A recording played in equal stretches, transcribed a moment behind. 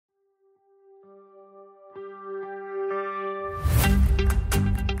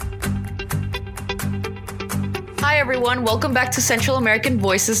everyone. Welcome back to Central American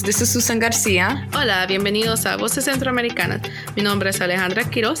Voices. This is Susan Garcia. Hola, bienvenidos a Voces Centroamericanas. Mi nombre es Alejandra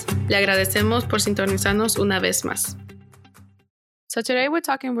Quiroz. Le agradecemos por sintonizarnos una vez más. So today we're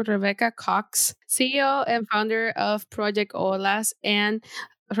talking with Rebecca Cox, CEO and founder of Project OLAS, and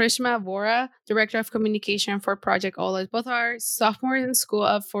Rishma Vora, Director of Communication for Project OLAS. Both are sophomores in School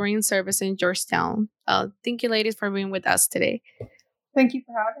of Foreign Service in Georgetown. Thank you, ladies, for being with us today. Thank you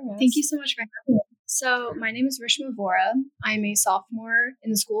for having us. Thank you so much for having me. So my name is Rishma Vora. I'm a sophomore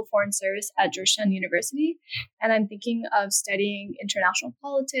in the School of Foreign Service at Georgetown University, and I'm thinking of studying international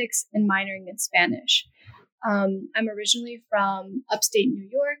politics and minoring in Spanish. I'm originally from upstate New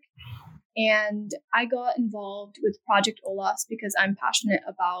York, and I got involved with Project OLAS because I'm passionate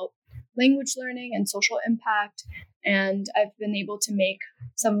about language learning and social impact, and I've been able to make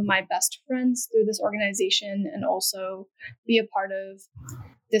some of my best friends through this organization and also be a part of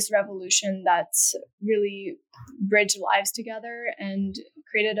this revolution that's really bridged lives together and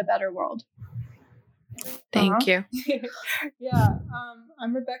created a better world. Thank you. Yeah,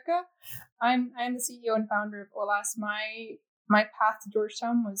 I'm Rebecca. I'm the CEO and founder of OLAS. My path to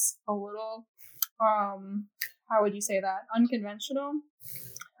Georgetown was a little, how would you say that, unconventional.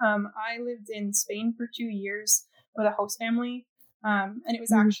 I lived in Spain for 2 years with a host family, and it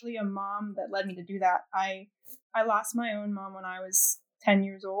was actually a mom that led me to do that. I lost my own mom when I was 10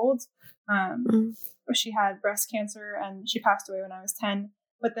 years old. She had breast cancer and she passed away when I was 10.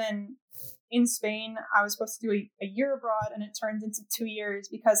 But then in Spain, I was supposed to do a year abroad, and it turned into 2 years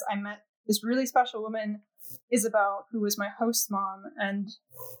because I met this really special woman, Isabel, who was my host mom. And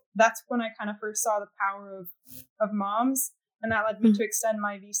that's when I kind of first saw the power of moms. And that led me to extend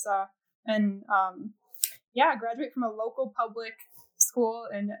my visa and, graduate from a local public school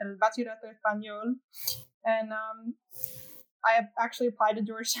in El Bachillerato Español. And I actually applied to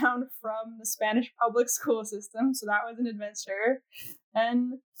Georgetown from the Spanish public school system. So that was an adventure.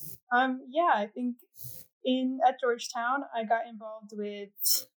 And I think at Georgetown, I got involved with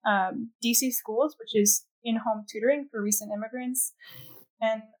DC Schools, which is in-home tutoring for recent immigrants.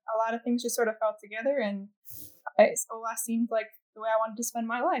 And a lot of things just sort of fell together, and OLAS seemed like the way I wanted to spend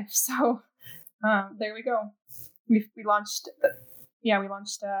my life. So there we go. We launched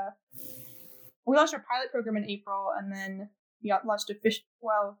our pilot program in April, and then we launched officially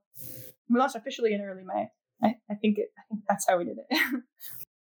in early May. I think that's how we did it.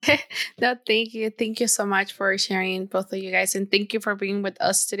 No, thank you. Thank you so much for sharing, both of you guys. And thank you for being with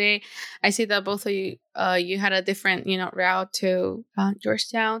us today. I see that both of you, you had a different, route to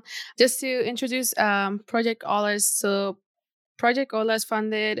Georgetown. Just to introduce Project OLAS. So Project OLAS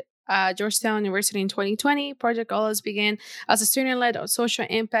funded Georgetown University in 2020. Project OLAS began as a student-led social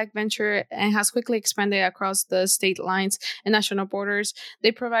impact venture and has quickly expanded across the state lines and national borders.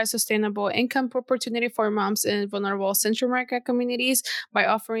 They provide sustainable income opportunity for moms in vulnerable Central America communities by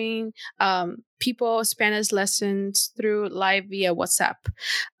offering people Spanish lessons through live via WhatsApp.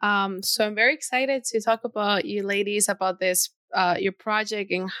 So I'm very excited to talk about you ladies about this, your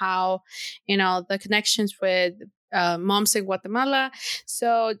project, and how, the connections with moms in Guatemala.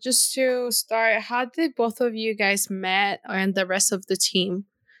 So just to start, how did both of you guys met and the rest of the team?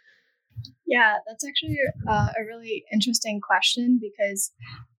 Yeah, that's actually a really interesting question because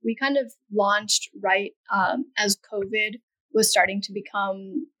we kind of launched right as COVID was starting to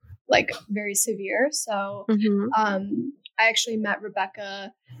become very severe. So I actually met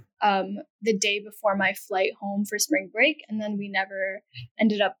Rebecca the day before my flight home for spring break, and then we never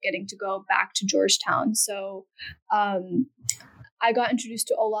ended up getting to go back to Georgetown. So I got introduced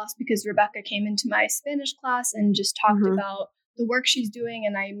to OLAS because Rebecca came into my Spanish class and just talked about the work she's doing,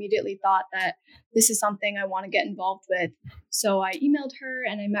 and I immediately thought that this is something I want to get involved with. So I emailed her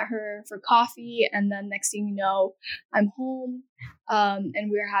and I met her for coffee, and then next thing you know, I'm home, and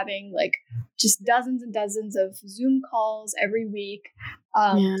we're having just dozens and dozens of Zoom calls every week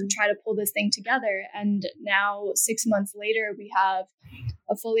to try to pull this thing together. And now 6 months later, we have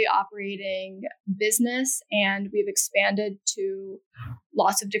a fully operating business, and we've expanded to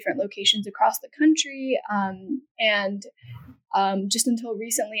lots of different locations across the country. And just until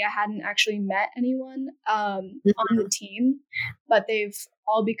recently, I hadn't actually met anyone on the team, but they've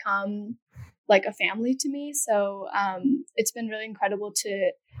all become like a family to me. So it's been really incredible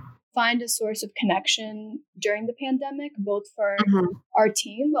to find a source of connection during the pandemic, both for our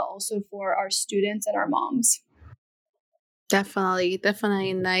team, but also for our students and our moms. Definitely.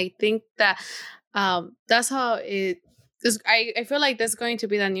 And I think that that's how I feel like that's going to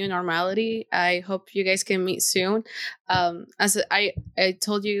be the new normality. I hope you guys can meet soon. As I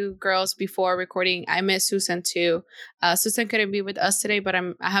told you girls before recording, I met Susan too. Susan couldn't be with us today, but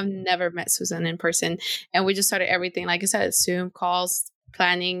I have never met Susan in person, and we just started everything, like I said, Zoom calls,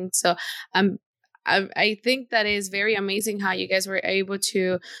 planning. So I think that is very amazing how you guys were able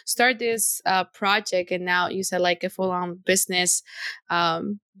to start this project, and now you said like a full on business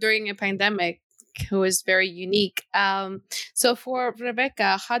during a pandemic, who is very unique. So for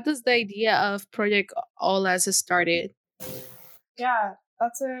Rebecca, how does the idea of Project Olas started? Yeah,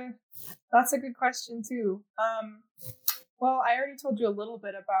 that's a good question too. Well, I already told you a little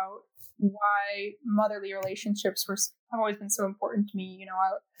bit about why motherly relationships have always been so important to me.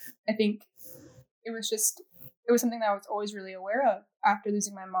 I think it was something that I was always really aware of after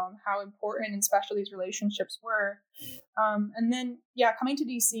losing my mom, how important and special these relationships were. And then, coming to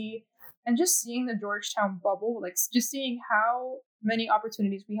DC and just seeing the Georgetown bubble, like just seeing how many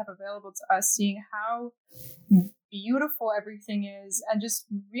opportunities we have available to us, seeing how beautiful everything is, and just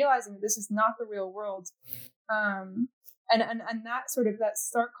realizing that this is not the real world. And that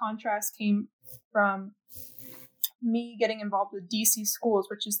stark contrast came from me getting involved with DC Schools,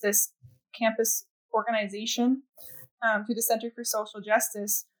 which is this campus organization through the Center for Social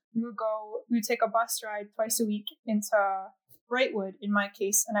Justice. We would take a bus ride twice a week into Brightwood, in my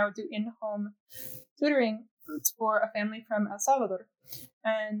case, and I would do in-home tutoring for a family from El Salvador.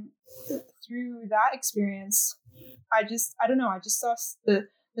 And through that experience, I just saw the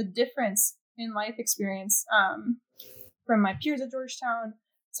difference in life experience from my peers at Georgetown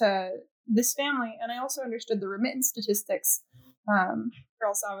to this family. And I also understood the remittance statistics for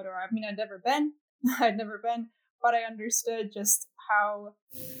El Salvador. I mean, I'd never been, but I understood just how,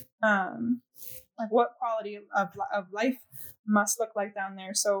 what quality of life must look like down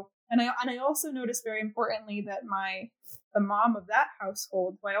there. So, and I also noticed very importantly that the mom of that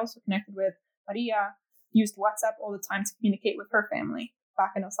household, who I also connected with, Maria, used WhatsApp all the time to communicate with her family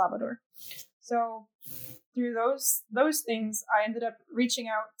back in El Salvador. So through those things, I ended up reaching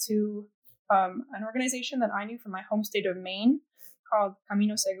out to an organization that I knew from my home state of Maine called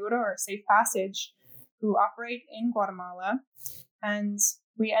Camino Seguro, or Safe Passage, who operate in Guatemala. And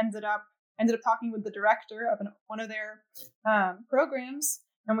we ended up talking with the director of one of their programs,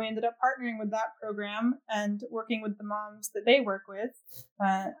 and we ended up partnering with that program and working with the moms that they work with.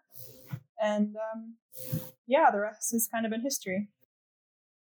 The rest has kind of been history.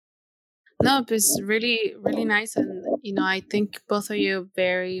 No, it's really, really nice. And, I thank both of you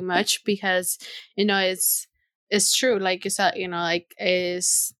very much because, it's true. Like you said, like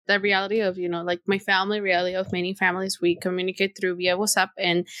is the reality of, like my family, reality of many families, we communicate through via WhatsApp.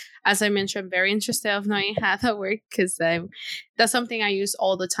 And as I mentioned, I'm very interested of knowing how that works because that's something I use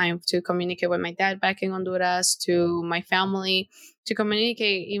all the time to communicate with my dad back in Honduras, to my family, to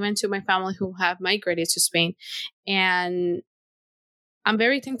communicate even to my family who have migrated to Spain. And I'm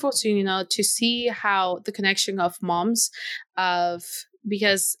very thankful to, to see how the connection of moms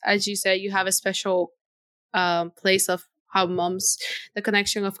because as you said, you have a special place of how moms, the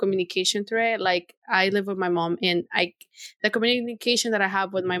connection of communication through it. Like I live with my mom and the communication that I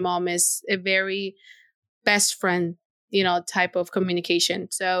have with my mom is a very best friend, type of communication.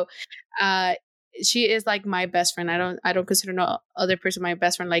 So, she is like my best friend. I don't consider no other person my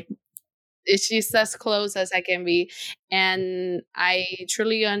best friend. Like she's as close as I can be. And I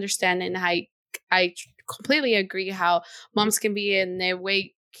truly understand, and I completely agree how moms can be in a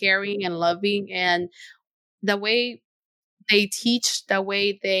way caring and loving, and the way they teach, the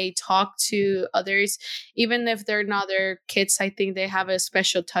way they talk to others, even if they're not their kids, I think they have a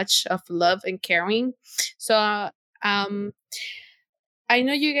special touch of love and caring. So I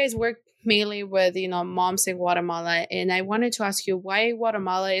know you guys work mainly with moms in Guatemala, and I wanted to ask you why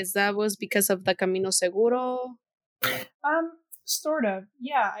Guatemala. Was because of the Camino Seguro? Sort of,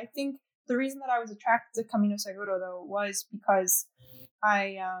 yeah. I think the reason that I was attracted to Camino Seguro though was because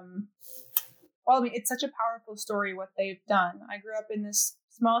it's such a powerful story what they've done. I grew up in this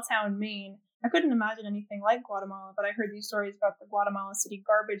small town, Maine. I couldn't imagine anything like Guatemala, but I heard these stories about the Guatemala City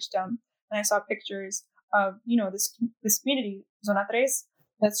garbage dump, and I saw pictures of this community, Zona Tres,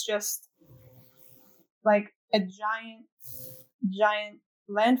 that's just like a giant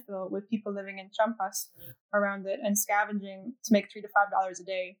landfill with people living in champas around it and scavenging to make $3 to $5 a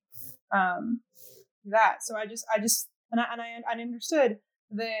day. So I understood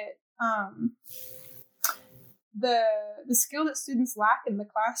that the skill that students lack in the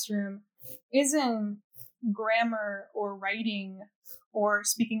classroom isn't grammar or writing or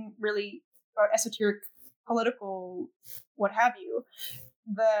speaking really esoteric political what have you.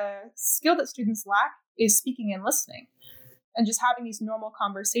 The skill that students lack is speaking and listening and just having these normal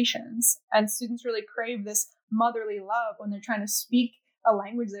conversations. And students really crave this motherly love when they're trying to speak a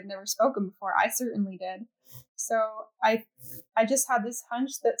language they've never spoken before. I certainly did. So I just had this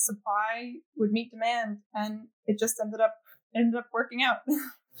hunch that supply would meet demand, and it just ended up working out.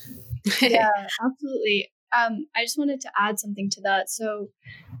 Yeah, absolutely. I just wanted to add something to that. So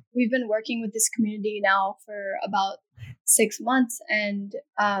we've been working with this community now for about 6 months, and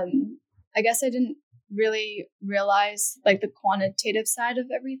I guess I didn't really realize like the quantitative side of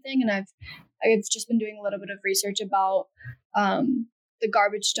everything, and I've just been doing a little bit of research about the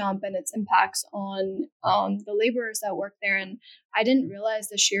garbage dump and its impacts on the laborers that work there. And I didn't realize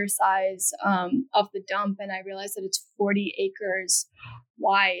the sheer size of the dump, and I realized that it's 40 acres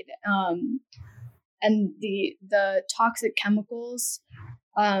wide. And the toxic chemicals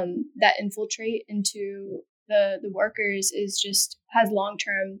that infiltrate into the workers has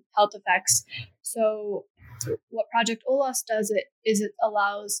long-term health effects. So what Project OLAS does is it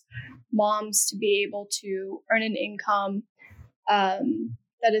allows moms to be able to earn an income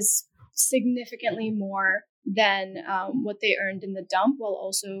that is significantly more than what they earned in the dump, while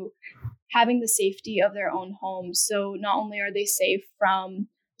also having the safety of their own homes. So not only are they safe from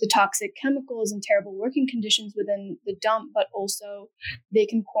the toxic chemicals and terrible working conditions within the dump, but also they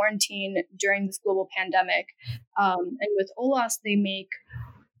can quarantine during this global pandemic. And with OLAS, they make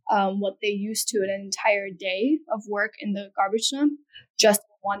what they used to an entire day of work in the garbage dump just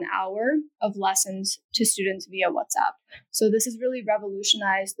 1 hour of lessons to students via WhatsApp. So this has really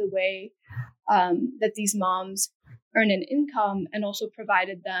revolutionized the way that these moms earn an income, and also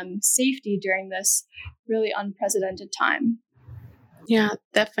provided them safety during this really unprecedented time. Yeah,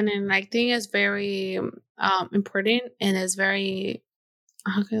 definitely. I think it's very important, and it's very,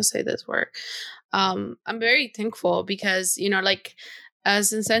 how can I say this word? I'm very thankful because, like,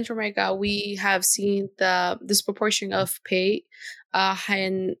 as in Central America, we have seen the disproportion of pay.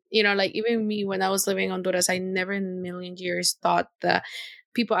 And, like, even me, when I was living in Honduras, I never in a million years thought that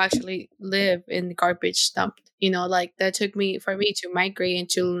people actually live in garbage dump. Like, that took for me to migrate and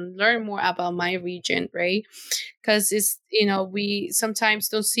to learn more about my region, right? Because it's, we sometimes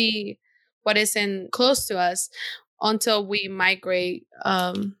don't see what is close to us until we migrate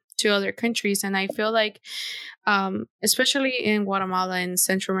to other countries. And I feel like, especially in Guatemala and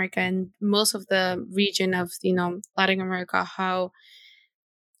Central America and most of the region of, Latin America, how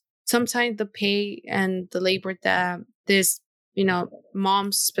sometimes the pay and the labor that this,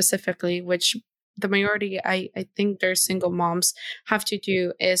 moms specifically, which the majority, I think they're single moms, have to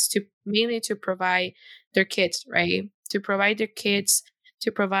do is mainly to provide their kids, right? To provide their kids,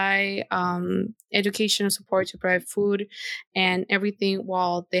 to provide educational support, to provide food and everything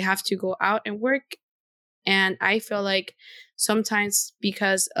while they have to go out and work. And I feel like sometimes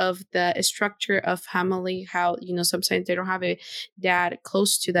because of the structure of family, how, sometimes they don't have a dad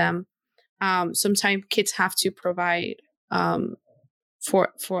close to them. Sometimes kids have to provide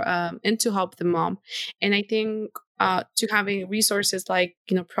for and to help the mom. And I think to having resources like,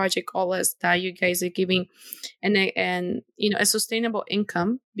 Project OLAS that you guys are giving, and a sustainable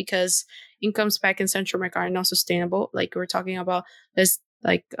income, because incomes back in Central America are not sustainable. Like we're talking about this,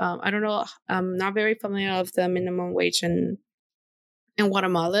 like, I don't know, I'm not very familiar of the minimum wage in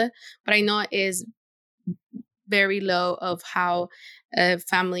Guatemala, but I know it is very low of how a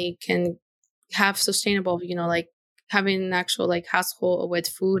family can have sustainable, like having an actual like household with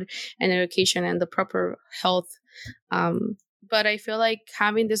food and education and the proper health. But I feel like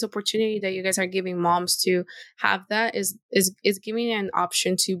having this opportunity that you guys are giving moms to have that is giving an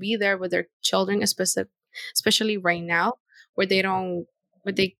option to be there with their children, especially right now where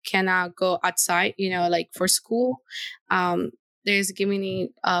they cannot go outside, like for school. There's giving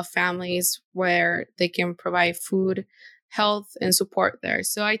families where they can provide food, health, and support there.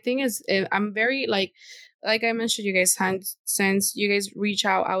 So I think I'm very like I mentioned, you guys, since you guys reach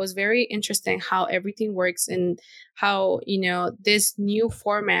out, I was very interested in how everything works and how, this new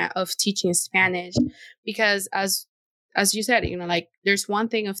format of teaching Spanish, because as you said, like there's one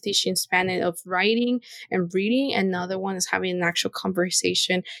thing of teaching Spanish of writing and reading, and another one is having an actual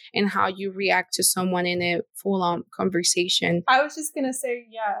conversation and how you react to someone in a full-on conversation. I was just going to say,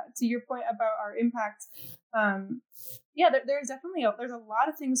 to your point about our impact, there's definitely there's a lot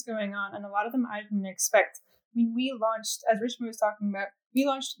of things going on, and a lot of them I didn't expect. I mean, we launched, as Richmond was talking about, we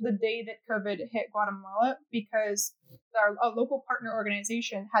launched the day that COVID hit Guatemala because a local partner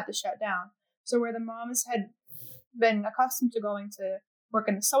organization had to shut down. So where the moms had been accustomed to going to work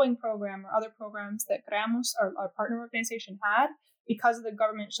in the sewing program or other programs that Creamos, our partner organization, had, because of the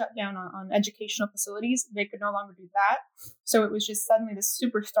government shutdown on educational facilities, they could no longer do that. So it was just suddenly this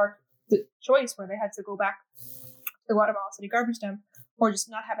super stark the choice where they had to go back to the Guatemala City garbage dump or just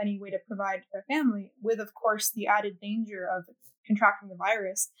not have any way to provide their family, with, of course, the added danger of contracting the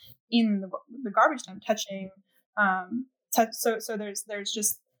virus in the garbage dump, touching. So there's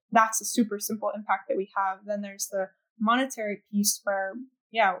just, that's a super simple impact that we have. Then there's the monetary piece where,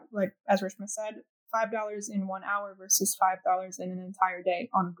 yeah, like as Rishma said, $5 in 1 hour versus $5 in an entire day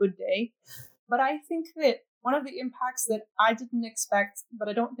on a good day. But I think that one of the impacts that I didn't expect, but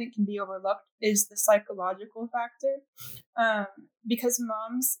I don't think can be overlooked, is the psychological factor. Because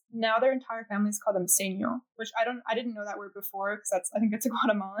moms, now their entire families call them seño, which I didn't know that word before, because I think it's a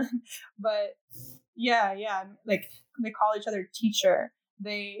Guatemalan. But yeah, like they call each other teacher.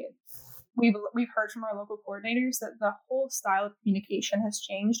 We've heard from our local coordinators that the whole style of communication has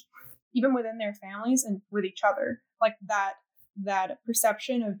changed, even within their families and with each other. Like that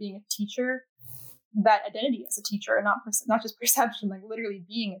perception of being a teacher, that identity as a teacher, not just perception, like literally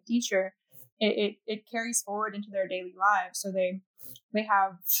being a teacher, it carries forward into their daily lives. So they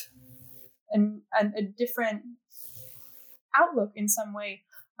have a different outlook in some way,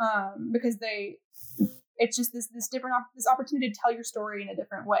 because it's just this opportunity to tell your story in a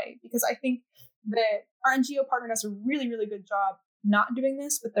different way. Because I think that our NGO partner does a really, really good job not doing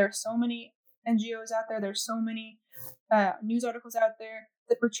this, but there are so many NGOs out there. There's so many news articles out there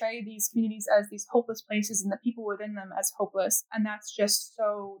that portray these communities as these hopeless places and the people within them as hopeless. And that's just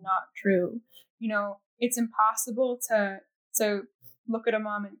so not true. You know, it's impossible to look at a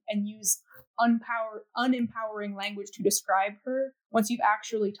mom and use unempowering language to describe her once you've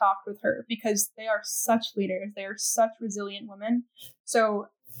actually talked with her, because they are such leaders. They are such resilient women. So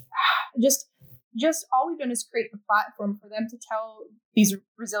just all we've done is create a platform for them to tell these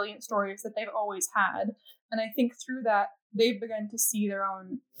resilient stories that they've always had. And I think through that, they've begun to see their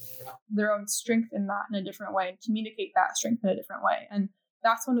own strength in that in a different way and communicate that strength in a different way. And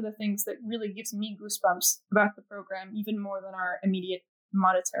that's one of the things that really gives me goosebumps about the program, even more than our immediate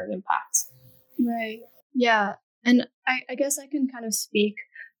monetary impacts. Right. Yeah. And I guess I can kind of speak,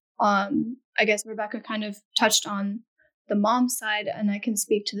 I guess Rebecca kind of touched on the mom side, and I can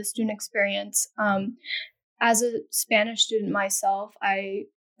speak to the student experience. As a Spanish student myself, I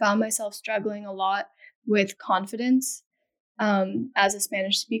found myself struggling a lot with confidence. As a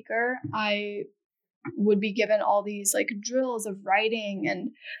Spanish speaker, I would be given all these like drills of writing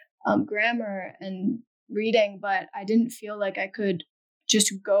and grammar and reading, but I didn't feel like I could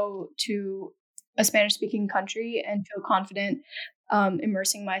just go to a Spanish speaking country and feel confident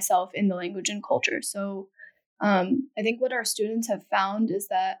immersing myself in the language and culture. So I think what our students have found is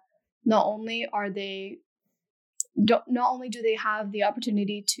that not only do they have the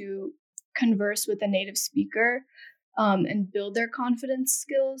opportunity to converse with a native speaker and build their confidence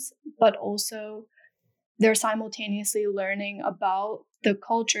skills, but also they're simultaneously learning about the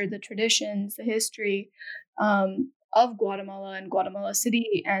culture, the traditions, the history of Guatemala and Guatemala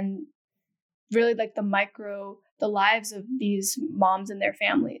City, and really like the lives of these moms and their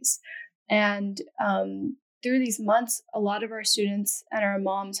families. And through these months, a lot of our students and our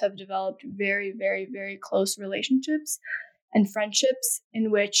moms have developed very, very, very close relationships and friendships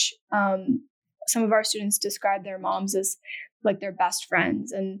in which some of our students describe their moms as like their best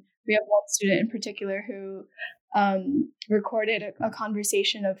friends. And we have one student in particular who recorded a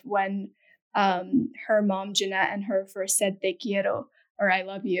conversation of when her mom, Jeanette, and her first said, "Te quiero," or "I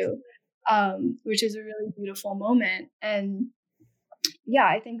love you," which is a really beautiful moment. And yeah,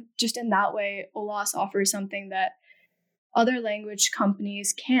 I think just in that way, OLAS offers something that other language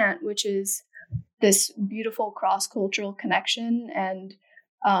companies can't, which is this beautiful cross-cultural connection and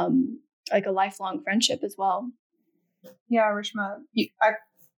like a lifelong friendship as well. Yeah, Rishma, I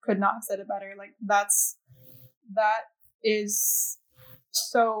could not have said it better. Like that is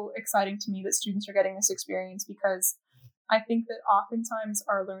so exciting to me that students are getting this experience, because I think that oftentimes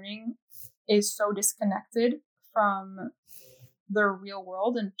our learning is so disconnected from the real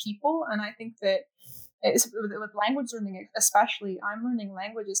world and people. And I think that with language learning especially, I'm learning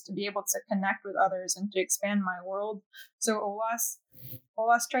languages to be able to connect with others and to expand my world. So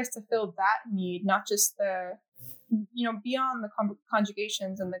OLAS tries to fill that need, not just the, beyond the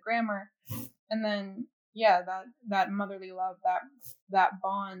conjugations and the grammar. And then, yeah, that motherly love, that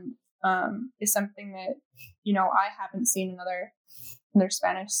bond is something that, I haven't seen another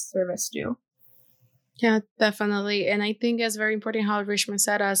Spanish service do. Yeah, definitely. And I think it's very important how Rishma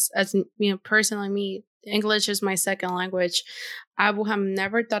said, as personally, me, English is my second language. I would have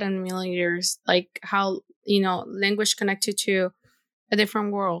never thought in a million years, like how, language connected to a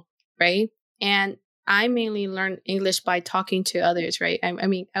different world, right? And I mainly learned English by talking to others, right?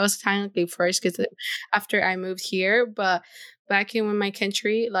 I was technically first because after I moved here, but back in my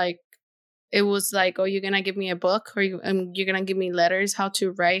country, like it was like, oh, you're gonna give me a book, or you're gonna give me letters how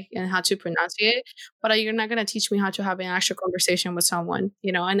to write and how to pronounce it, but you're not gonna teach me how to have an actual conversation with someone,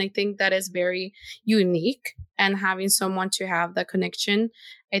 you know. And I think that is very unique, and having someone to have that connection,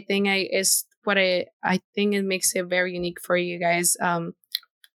 I think is what I think it makes it very unique for you guys.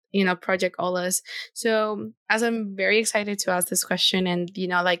 You know, Project Olas. So as I'm very excited to ask this question, and you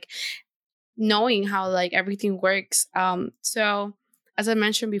know, like knowing how like everything works. So as I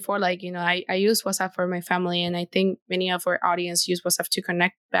mentioned before, like, you know, I use WhatsApp for my family, and I think many of our audience use WhatsApp to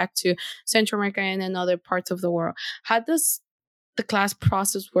connect back to Central America and in other parts of the world. How does the class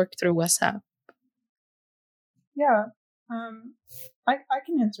process work through WhatsApp? Yeah, I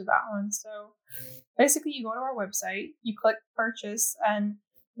can answer that one. So basically, you go to our website, you click purchase, and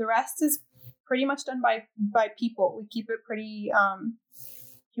the rest is pretty much done by people. We keep it pretty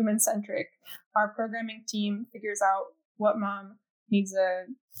human centric. Our programming team figures out what mom needs a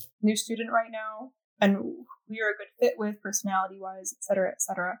new student right now, and we are a good fit with personality wise, etc.,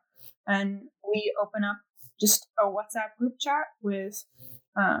 etc. And we open up just a WhatsApp group chat with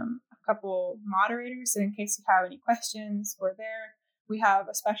a couple moderators. So in case you have any questions, we're there. We have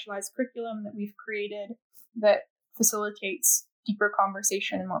a specialized curriculum that we've created that facilitates deeper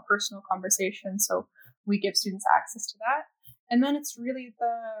conversation and more personal conversation. So we give students access to that. And then it's really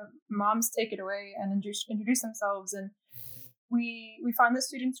the moms take it away and introduce themselves. And we find that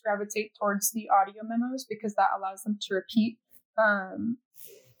students gravitate towards the audio memos because that allows them to repeat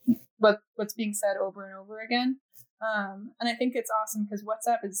what's being said over and over again. And I think it's awesome because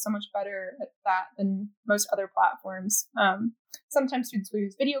WhatsApp is so much better at that than most other platforms. Sometimes students will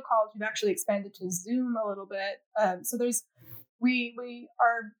use video calls. We've actually expanded to Zoom a little bit. So we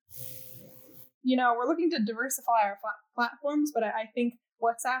are, you know, we're looking to diversify our platforms, but I think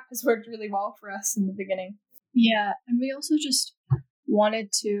WhatsApp has worked really well for us in the beginning. Yeah, and we also just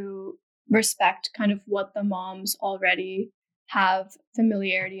wanted to respect kind of what the moms already have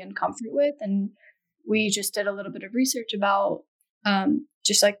familiarity and comfort with, and we just did a little bit of research about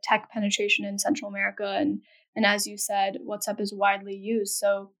just like tech penetration in Central America, and as you said, WhatsApp is widely used,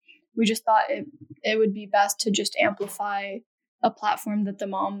 so we just thought it would be best to just amplify a platform that the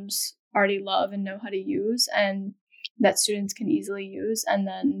moms already love and know how to use, and that students can easily use, and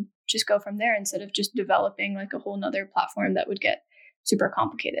then just go from there instead of just developing like a whole nother platform that would get super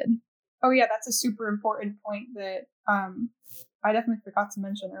complicated. Oh yeah, that's a super important point that I definitely forgot to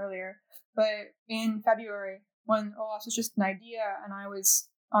mention earlier. But in February, when OLAS was just an idea and I was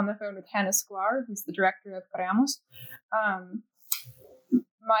on the phone with Hannah Sklar, who's the director of Creamos,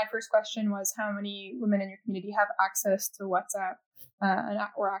 my first question was how many women in your community have access to WhatsApp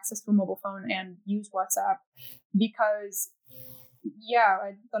or access to a mobile phone and use WhatsApp? Because, yeah,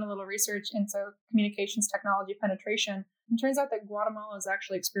 I'd done a little research into communications technology penetration. And it turns out that Guatemala has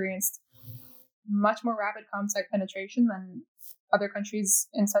actually experienced much more rapid ComSec penetration than other countries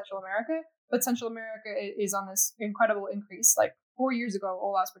in Central America. But Central America is on this incredible increase. Like 4 years ago,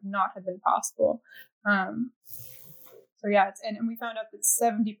 OLAS would not have been possible. So yeah, and we found out that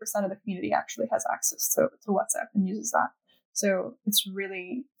 70% of the community actually has access to WhatsApp and uses that. So it's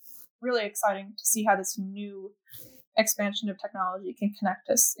really, really exciting to see how this new expansion of technology can connect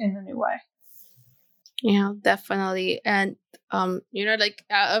us in a new way. Yeah, definitely. And, you know, like,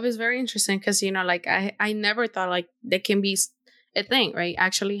 it was very interesting because, you know, like, I never thought, like, there can be a thing, right?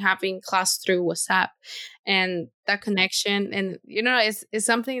 Actually having class through WhatsApp and that connection. And, you know, it's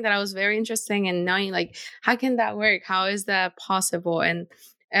something that I was very interested in knowing, like, how can that work? How is that possible? And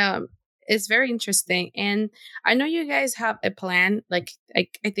it's very interesting. And I know you guys have a plan. Like, I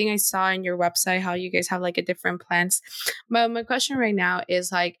think I saw in your website how you guys have like a different plans. But my question right now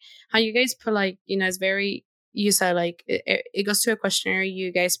is like how you guys put like, you know, it's very, you said like it goes to a questionnaire.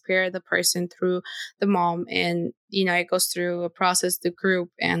 You guys pair the person through the mom, and you know it goes through a process, the group,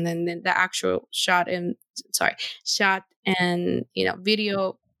 and then the actual shot and you know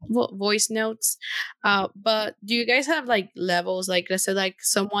video voice notes. But do you guys have like levels? Like let's say like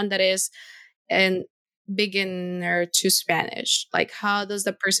someone that is an beginner to Spanish. Like how does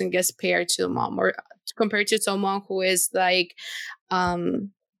the person get paired to the mom, or compared to someone who is like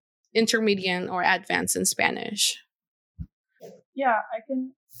intermediate or advanced in Spanish? Yeah, I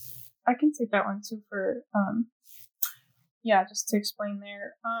can take that one too for just to explain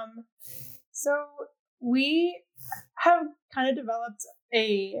there. So we have kind of developed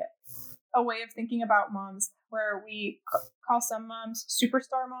a way of thinking about moms where we call some moms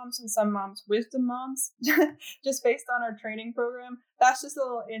superstar moms and some moms wisdom moms, just based on our training program. That's just a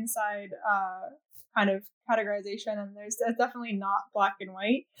little inside kind of categorization, and there's definitely not black and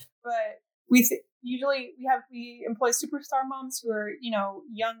white, but usually we employ superstar moms who are,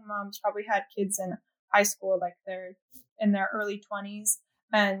 young moms, probably had kids in high school, like they're in their early 20s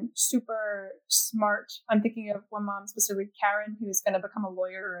and super smart. I'm thinking of one mom specifically, Karen, who's going to become a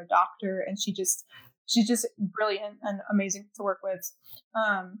lawyer or a doctor, and she's just brilliant and amazing to work with.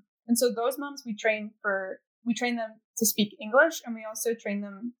 And so those moms we train them to speak English, and we also train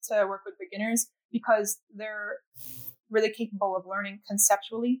them to work with beginners because they're really capable of learning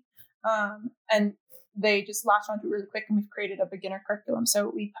conceptually. And they just latch onto it really quick, and we've created a beginner curriculum. So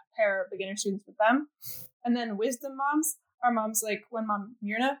we pair beginner students with them. And then wisdom moms are moms like one mom,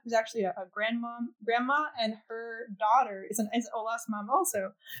 Mirna, who's actually a grandma, and her daughter is Ola's mom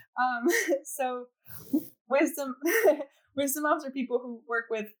also. So wisdom moms are people who work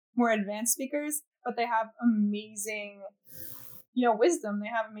with more advanced speakers, but they have amazing, wisdom. They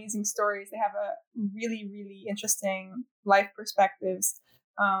have amazing stories. They have a really, really interesting life perspectives.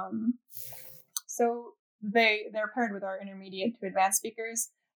 So they're paired with our intermediate to advanced speakers.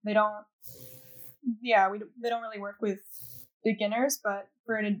 They don't really work with beginners, but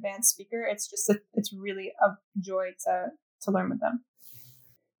for an advanced speaker, it's really a joy to learn with them.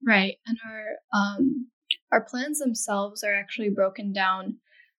 Right. And our plans themselves are actually broken down,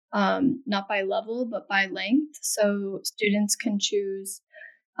 not by level, but by length. So students can choose,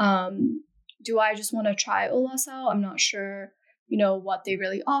 do I just want to try OLAS out? I'm not sure, what they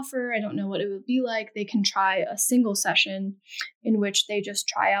really offer. I don't know what it would be like. They can try a single session in which they just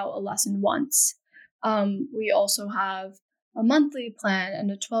try out a lesson once. We also have a monthly plan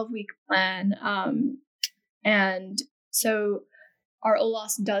and a 12-week plan. And so our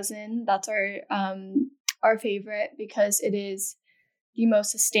OLAS dozen, that's our favorite because it is the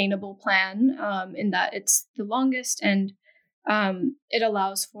most sustainable plan, in that it's the longest, and it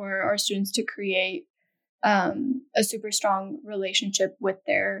allows for our students to create a super strong relationship with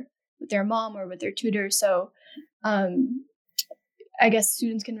their mom or with their tutor. So I guess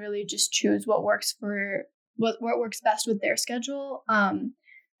students can really just choose what works best with their schedule.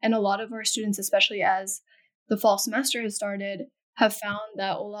 And a lot of our students, especially as the fall semester has started, have found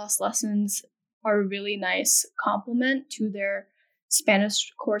that OLAS lessons are a really nice complement to their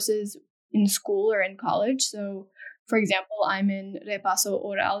Spanish courses in school or in college. So, for example, I'm in Repaso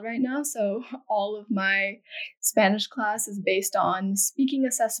Oral right now. So all of my Spanish class is based on speaking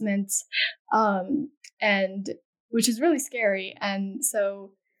assessments, and which is really scary. And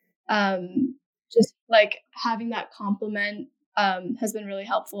so just like having that complement has been really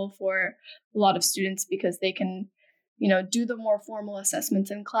helpful for a lot of students because they can, do the more formal assessments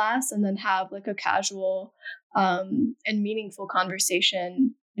in class and then have like a casual and meaningful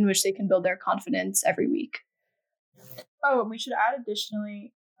conversation in which they can build their confidence every week. Oh, and we should add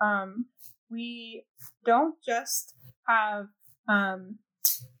additionally, we don't just have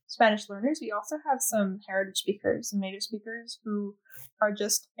Spanish learners. We also have some heritage speakers and native speakers who are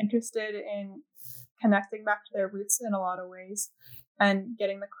just interested in connecting back to their roots in a lot of ways and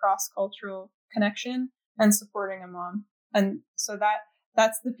getting the cross-cultural connection and supporting a mom. And so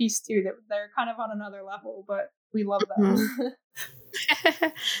that's the piece too, that they're kind of on another level, but we love them. Mm-hmm.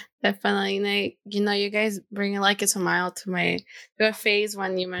 Definitely. You guys bring like a smile to my face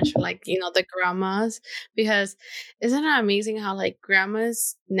when you mention like, the grandmas, because isn't it amazing how like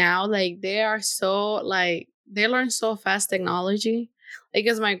grandmas now, like they are so like, they learn so fast technology. Like,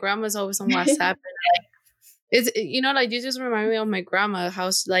 because my grandma's always on WhatsApp and like, it's, like you just remind me of my grandma, how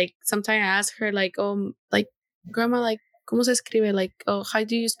like sometimes I ask her like, oh, like grandma, like, ¿cómo se escribe? Like, oh, how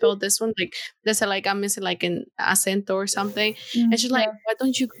do you spell this one? Like, they say like I'm missing like an acento or something, and she's like, why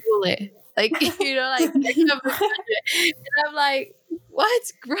don't you Google it? Like, like, and I'm like, what,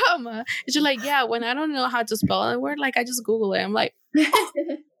 grandma? And she's like, yeah, when I don't know how to spell a word, like I just Google it. I'm like,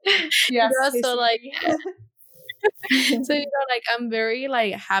 yes, so like. So like I'm very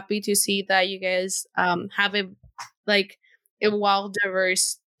like happy to see that you guys have a well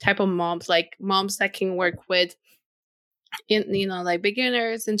diverse type of moms, like moms that can work with like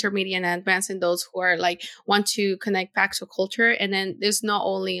beginners, intermediate, and advanced, and those who are like want to connect back to culture. And then there's not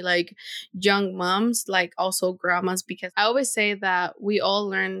only like young moms, like also grandmas, because I always say that we all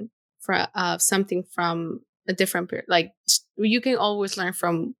learn from something from a different period. Like you can always learn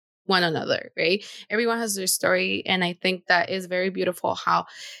from one another, right? Everyone has their story, and I think that is very beautiful how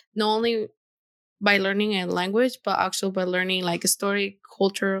not only by learning a language but also by learning like a story,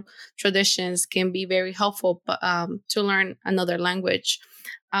 cultural traditions can be very helpful to learn another language.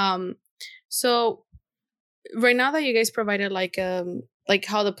 So right now that you guys provided like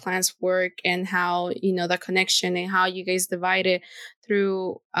how the plans work and how the connection and how you guys divide it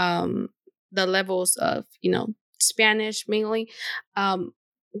through the levels of Spanish mainly,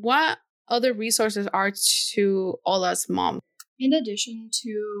 what other resources are to Ola's mom? In addition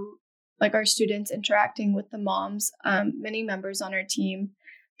to like our students interacting with the moms, many members on our team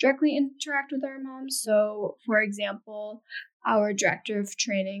directly interact with our moms. So, for example, our director of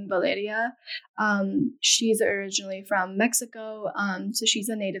training, Valeria, she's originally from Mexico, so she's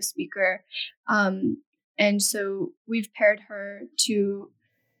a native speaker. And so we've paired her to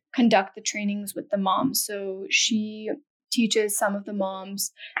conduct the trainings with the moms. So she teaches some of the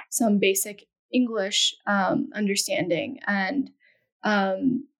moms some basic English understanding, and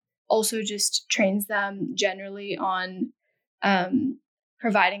also just trains them generally on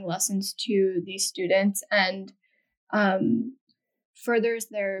providing lessons to these students, and furthers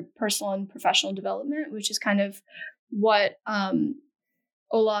their personal and professional development, which is kind of what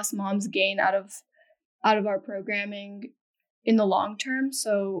Ola's moms gain out of our programming in the long term.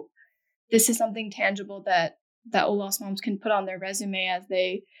 So this is something tangible that Ola's moms can put on their resume as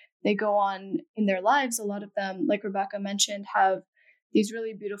they go on in their lives. A lot of them, like Rebecca mentioned, have these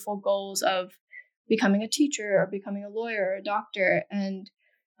really beautiful goals of becoming a teacher or becoming a lawyer or a doctor. And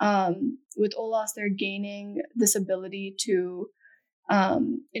with Olas, they're gaining this ability to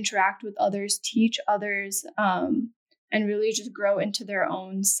interact with others, teach others, and really just grow into their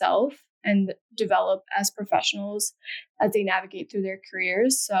own self and develop as professionals as they navigate through their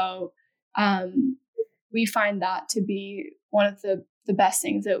careers. So we find that to be one of the best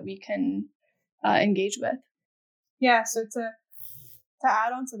things that we can engage with. Yeah, so to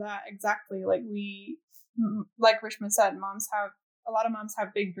add on to that, exactly, like Rishma said, a lot of moms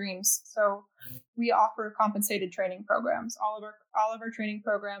have big dreams. So we offer compensated training programs. All of our training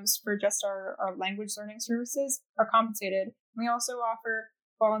programs for just our language learning services are compensated. We also offer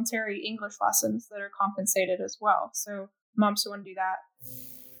voluntary English lessons that are compensated as well. So moms who want to do that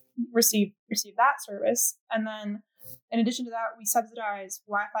receive that service. And then in addition to that, we subsidize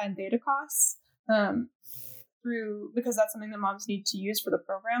Wi-Fi and data costs because that's something that moms need to use for the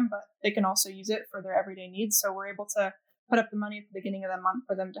program, but they can also use it for their everyday needs. So we're able to put up the money at the beginning of the month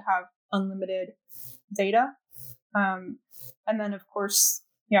for them to have unlimited data. And then of course,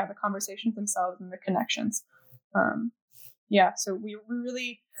 the conversations themselves and the connections. So we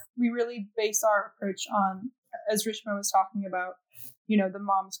really base our approach on, as Rishma was talking about, the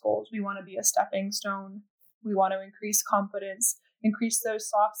mom's goals. We want to be a stepping stone. We want to increase confidence, increase those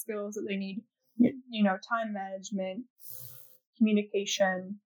soft skills that they need, time management,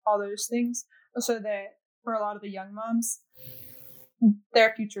 communication, all those things, so that for a lot of the young moms,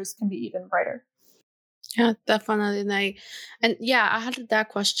 their futures can be even brighter. Yeah, definitely. I had that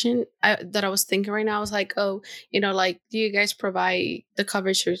question that I was thinking right now. I was like, do you guys provide the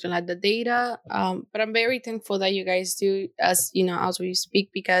coverage or like the data? But I'm very thankful that you guys do, as we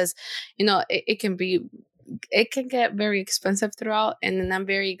speak, because it can get very expensive throughout, and then I'm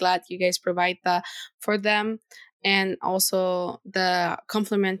very glad you guys provide that for them. And also the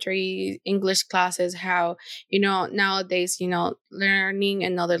complementary English classes, how, nowadays, learning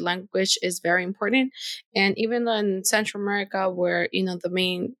another language is very important. And even though in Central America, where, the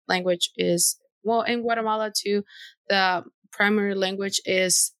main language is, in Guatemala too, the primary language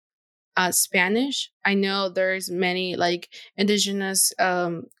is Spanish. I know there's many like indigenous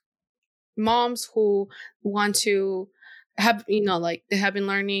moms who want to have, they have been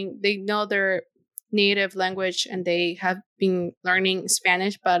learning, they know their native language and they have been learning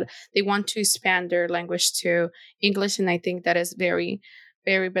Spanish, but they want to expand their language to English. And I think that is very,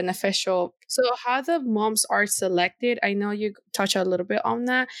 very beneficial. So how the moms are selected, I know you touched a little bit on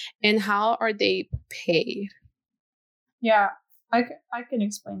that, and how are they paid? Yeah, I can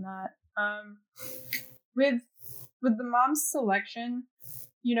explain that. With the mom's selection,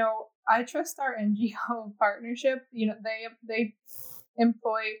 I trust our NGO partnership. They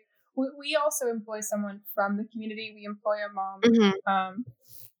employ. We also employ someone from the community. We employ a mom,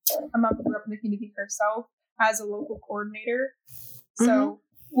 a mom who grew up in the community herself as a local coordinator. So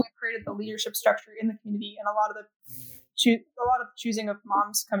we created the leadership structure in the community, and a lot of the choosing of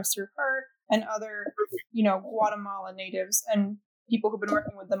moms comes through her and other, Guatemala natives and people who've been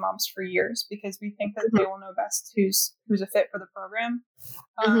working with the moms for years, because we think that they will know best who's a fit for the program.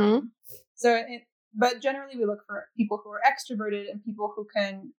 But generally we look for people who are extroverted and people who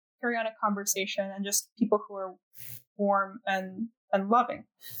can carry on a conversation, and just people who are warm and loving.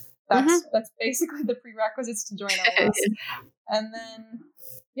 That's basically the prerequisites to join OLS. And then,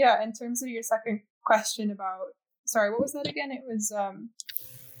 in terms of your second question about, sorry, what was that again? It was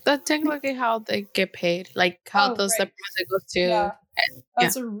that's technically how they get paid, like how does the process goes to. Yeah.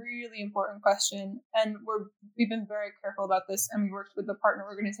 That's a really important question, and we've been very careful about this, and we worked with the partner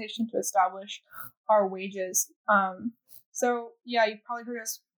organization to establish our wages. So yeah, you've probably heard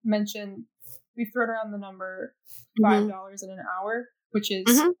us mention, we've thrown around the number Mm-hmm. $5 in an hour, which is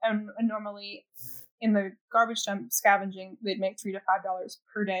Mhm. and normally in the garbage dump scavenging they'd make $3 to $5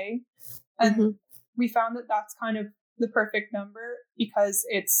 per day, and Mhm. we found that that's kind of the perfect number because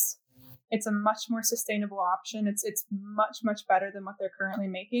it's a much more sustainable option. It's much better than what they're currently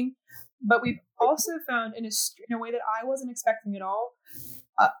making. But we've also found in a way that I wasn't expecting at all,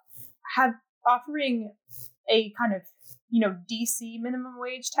 have offering a kind of DC minimum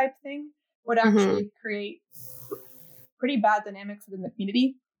wage type thing would actually create pretty bad dynamics within the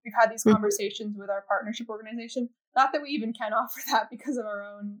community. We've had these Mhm. conversations with our partnership organization. Not that we even can offer that because of our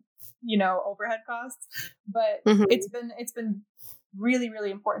own, overhead costs, but Mhm. it's been really,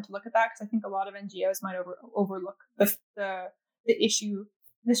 really important to look at that because I think a lot of NGOs might overlook the issues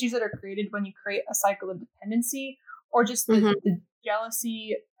that are created when you create a cycle of dependency, or just the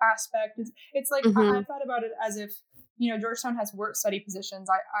jealousy aspect. It's like I've thought about it as if Georgetown has work study positions.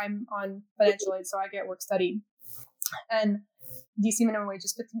 I'm on financial aid, so I get work study, and DC minimum wage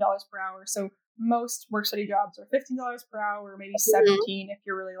is $15 per hour. So most work study jobs are $15 per hour, maybe $17 if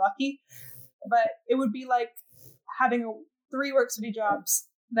you're really lucky. But it would be like having 3 work study jobs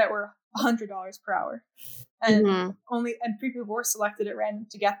that were $100 per hour, and people were selected at random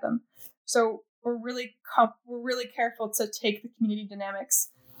to get them. So we're really careful to take the community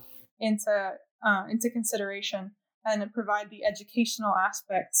dynamics into consideration and provide the educational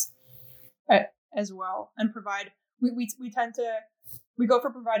aspects as well, and provide we tend to go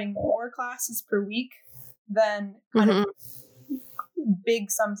for providing more classes per week than kind of big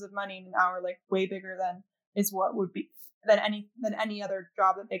sums of money in an hour, like way bigger than is what would be than any other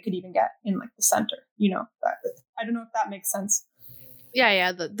job that they could even get in like the center. I don't know if that makes sense.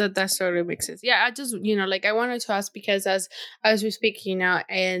 Yeah, that sort of makes sense. Yeah, I just I wanted to ask because as we speak,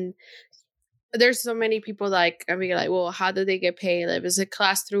 and there's so many people like I mean, like, well, how did they get paid? Like, was it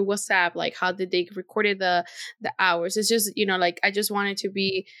class through WhatsApp? Like, how did they recorded the hours? It's just I just wanted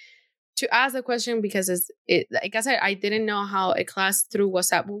to ask the question because like I said, I didn't know how a class through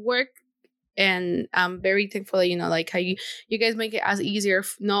WhatsApp would work. And I'm very thankful that, how you guys make it as easier,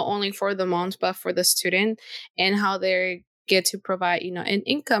 not only for the moms, but for the student, and how they get to provide, an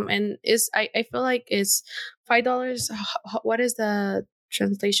income. And I feel like it's $5. What is the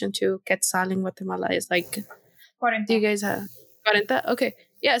translation to quetzal in Guatemala? Is like, 40. do you guys have 40? Okay.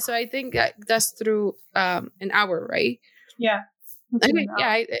 Yeah. So I think that's through an hour, right? Yeah. Okay,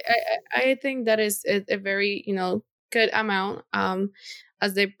 yeah, I think that is a very good amount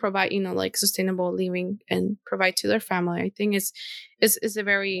as they provide sustainable living and provide to their family. I think it's a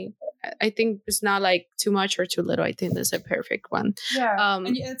very, I think it's not like too much or too little. I think that's a perfect one. Yeah,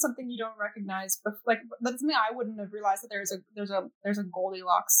 and it's something you don't recognize, but like that's me. I wouldn't have realized that there's a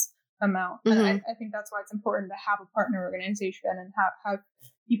Goldilocks amount, and I think that's why it's important to have a partner organization and have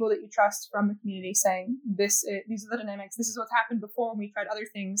people that you trust from the community saying these are the dynamics. This is what's happened before when we tried other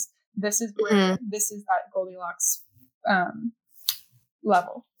things. This is where this is that Goldilocks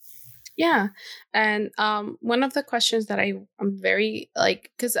level. Yeah. And one of the questions that I'm very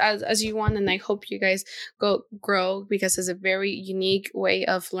because as you want, and I hope you guys grow because it's a very unique way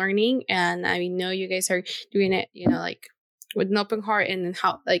of learning, and I know you guys are doing it with an open heart, and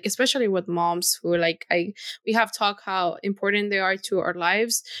how especially with moms who are we have talked how important they are to our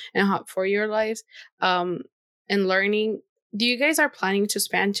lives and how for your lives and learning. Do you guys are planning to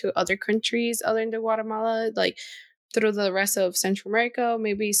expand to other countries other than Guatemala, through the rest of Central America,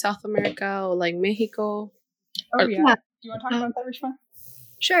 maybe South America, or Mexico? Oh yeah. Do you want to talk about that, Rishma?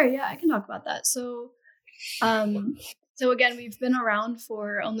 Sure. Yeah, I can talk about that. So again, we've been around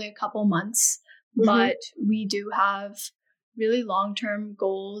for only a couple months, but we do have really long-term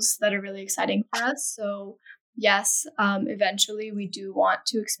goals that are really exciting for us. So yes, eventually we do want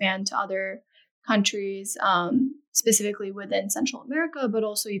to expand to other countries, specifically within Central America, but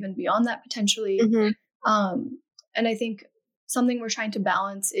also even beyond that potentially. And I think something we're trying to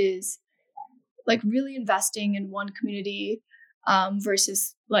balance is really investing in one community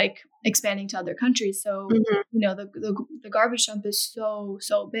versus expanding to other countries. So, the garbage dump is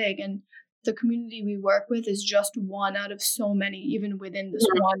so big, and the community we work with is just one out of so many, even within this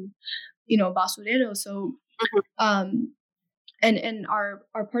one, basurero. So, and our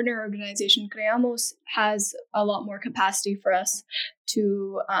partner organization Creamos has a lot more capacity for us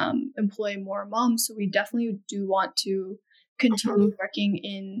to employ more moms. So we definitely do want to continue working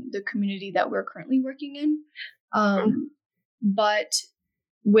in the community that we're currently working in. But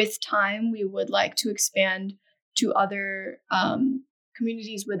with time, we would like to expand to other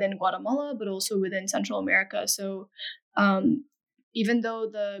communities within Guatemala, but also within Central America. So even though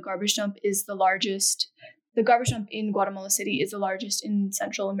the garbage dump is the largest the garbage dump in Guatemala City is the largest in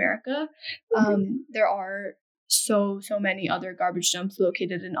Central America. There are so many other garbage dumps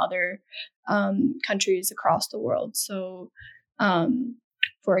located in other countries across the world. So,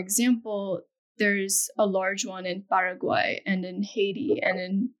 for example, there's a large one in Paraguay and in Haiti and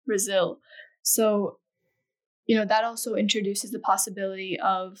in Brazil. So, that also introduces the possibility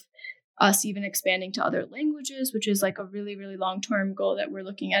of us even expanding to other languages, which is like a really, really long-term goal that we're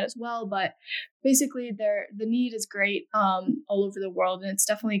looking at as well. But basically, the need is great all over the world, and it's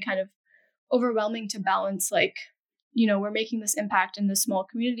definitely kind of overwhelming to balance, like, we're making this impact in this small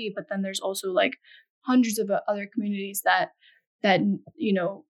community, but then there's also like hundreds of other communities that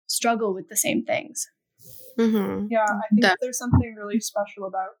struggle with the same things. Yeah, I think there's something really special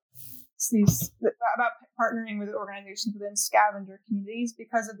about partnering with organizations within scavenger communities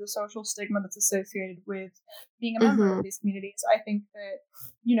because of the social stigma that's associated with being a member of these communities. I think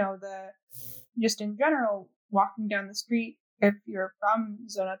that just in general, walking down the street, if you're from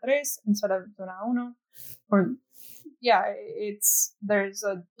Zona 3 instead of Zona 1, or there's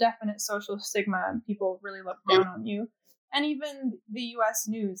a definite social stigma and people really look down on you. And even the US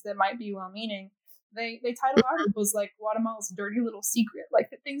news that might be well-meaning, they title articles like Guatemala's dirty little secret, like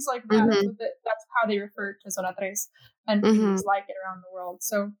things like that. That's how they refer to Zona 3 and communities like it around the world.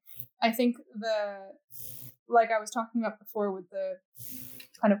 So I think like I was talking about before with the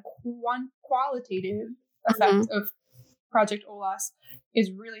kind of qualitative effect of Project OLAS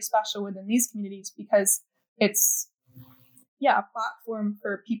is really special within these communities because it's a platform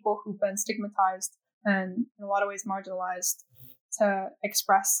for people who've been stigmatized and in a lot of ways marginalized to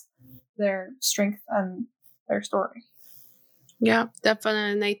express their strength and their story. Yeah,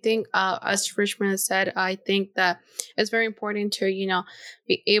 definitely. And I think, as Richmond said, I think that it's very important to,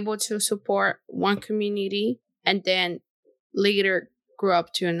 be able to support one community and then later grow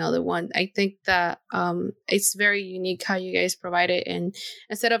up to another one. I think that it's very unique how you guys provide it. And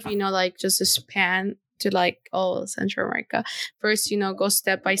instead of, like just a span to like all Central America, first, go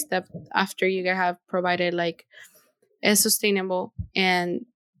step by step after you have provided like a sustainable and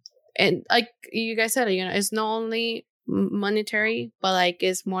like you guys said, it's not only monetary, but like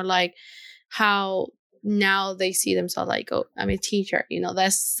it's more like how now they see themselves like, oh, I'm a teacher.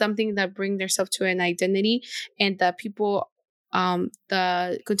 That's something that bring themselves to an identity, and that people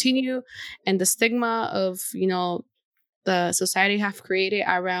the continue and the stigma of the society have created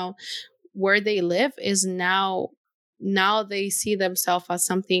around where they live is now they see themselves as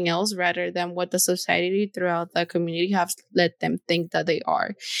something else rather than what the society throughout the community have let them think that they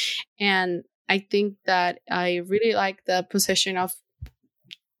are. And I think that I really like the position of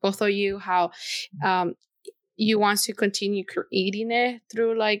both of you, how you want to continue creating it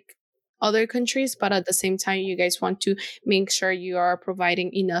through like other countries, but at the same time, you guys want to make sure you are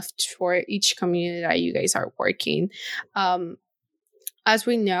providing enough for each community that you guys are working. As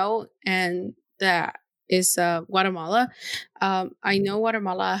we know, and that is Guatemala. I know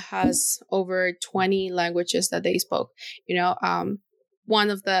Guatemala has over 20 languages that they spoke.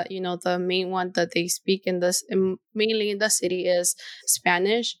 One of the the main one that they speak mainly in the city is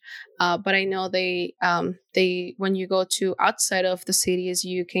Spanish. But I know they when you go to outside of the cities,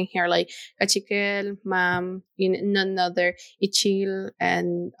 you can hear like Cachiquel, Mam, another Ichil,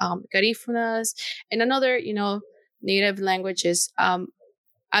 and Garifunas, and another native languages.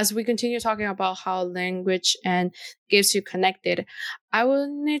 As we continue talking about how language and gives you connected, I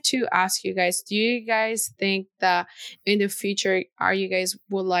wanted to ask you guys, do you guys think that in the future, you guys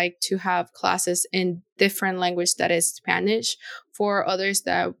would like to have classes in different language that is Spanish for others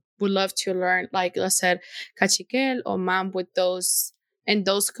that would love to learn, like let's say Cachiquel or Mam with those in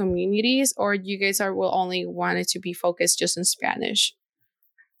those communities, or you guys will only want it to be focused just in Spanish?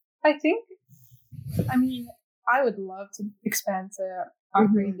 I would love to expand to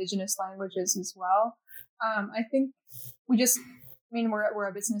other indigenous languages as well. I think we're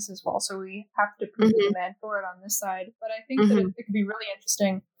a business as well, so we have to prove the demand for it on this side. But I think that it could be really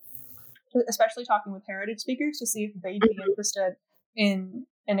interesting, especially talking with heritage speakers, to see if they'd be interested in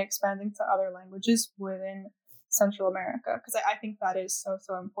expanding to other languages within Central America, because I think that is so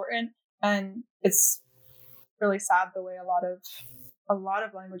important, and it's really sad the way a lot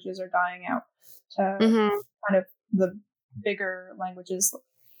of languages are dying out to kind of the bigger languages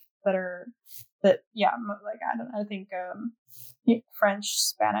I think French,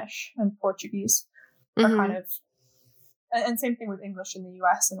 Spanish, and Portuguese are kind of, and same thing with English in the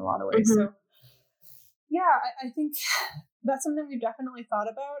US in a lot of ways. So I think that's something we've definitely thought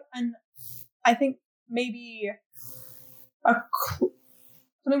about, and I think maybe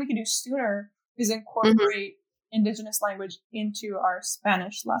something we could do sooner is incorporate indigenous language into our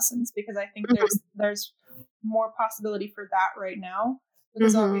Spanish lessons, because I think there's more possibility for that right now,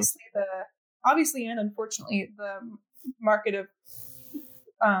 because obviously and unfortunately the market of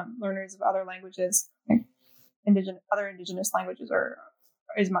learners of other languages, like other indigenous languages,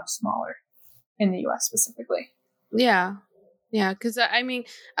 is much smaller in the US specifically. Yeah, because I mean,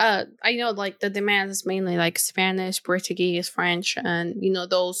 I know like the demand is mainly like Spanish, Portuguese, French, and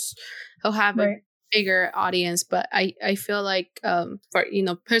those who have a bigger audience. But I feel like for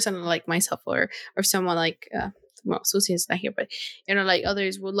personally like myself or someone like Susie is not here, but like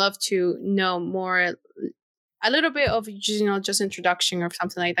others would love to know more, a little bit of just introduction or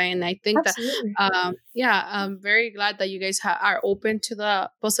something like that. And I think Absolutely. that I'm very glad that you guys are open to the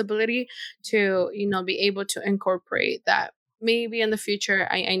possibility to be able to incorporate that maybe in the future.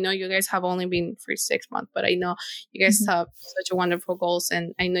 I know you guys have only been for 6 months, but I know you guys have such wonderful goals,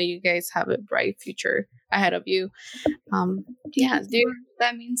 and I know you guys have a bright future ahead of you.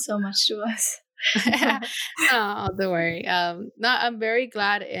 That means so much to us. Oh, don't worry. I'm very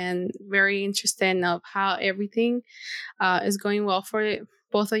glad and very interested of how everything is going well for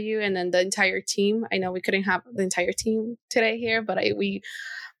both of you, and then the entire team. I know we couldn't have the entire team today here, but we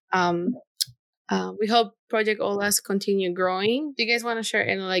hope Project OLAS continue growing. Do you guys want to share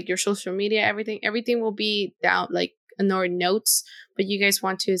in like your social media? Everything will be down like in our notes, but you guys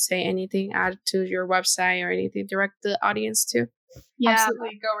want to say anything, add to your website or anything, direct the audience to? Yeah,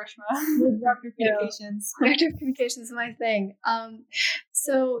 absolutely. Go, Rishma. Director of Communications. Director of Communications is my thing.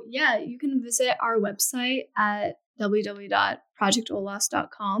 So yeah, you can visit our website at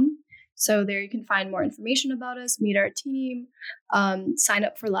www.projectolas.com. So there you can find more information about us, meet our team, sign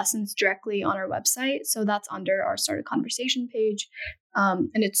up for lessons directly on our website. So that's under our Start a Conversation page.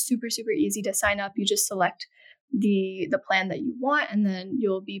 And it's super, super easy to sign up. You just select the plan that you want, and then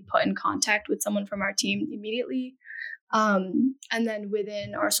you'll be put in contact with someone from our team immediately. And then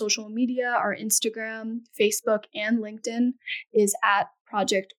within our social media, our Instagram, Facebook, and LinkedIn is at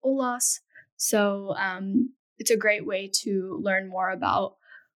Project OLAS. So it's a great way to learn more about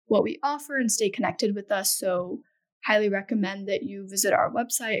what we offer and stay connected with us. So highly recommend that you visit our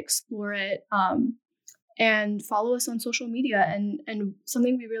website, explore it, and follow us on social media. And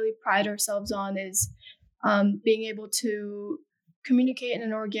something we really pride ourselves on is being able to communicate in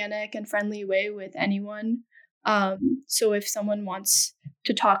an organic and friendly way with anyone. So if someone wants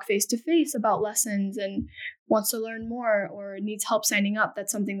to talk face-to-face about lessons and wants to learn more or needs help signing up,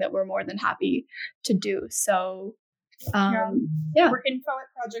 that's something that we're more than happy to do. So we're info at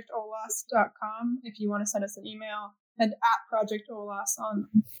projectolas.com if you want to send us an email, and at Project OLAS on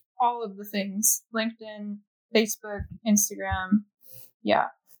all of the things, LinkedIn, Facebook, Instagram. Yeah.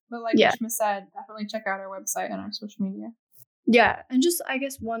 But like Rishma said, definitely check out our website and our social media. Yeah. And just, I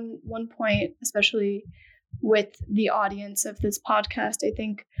guess, one point, especially with the audience of this podcast, I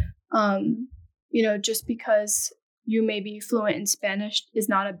think, just because you may be fluent in Spanish is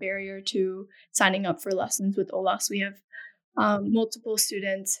not a barrier to signing up for lessons with OLAS. We have multiple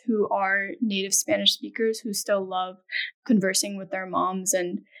students who are native Spanish speakers who still love conversing with their moms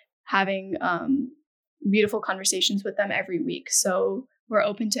and having beautiful conversations with them every week. So we're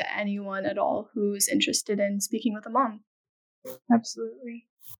open to anyone at all who's interested in speaking with a mom. Absolutely.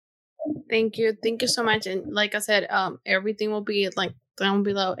 Thank you so much. And like I said, everything will be like down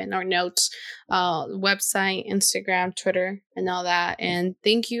below in our notes, website, Instagram, Twitter, and all that. And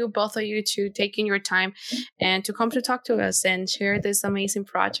thank you, both of you, to taking your time and to come to talk to us and share this amazing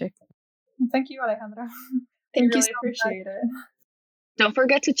project. Thank you, Alejandra. Thank you. Really appreciate it. Don't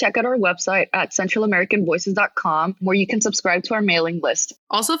forget to check out our website at centralamericanvoices.com, where you can subscribe to our mailing list.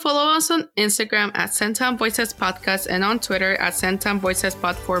 Also follow us on Instagram at Centam Voices Podcast and on Twitter at Centam Voices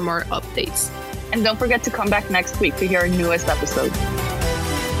Pod for more updates. And don't forget to come back next week to hear our newest episode.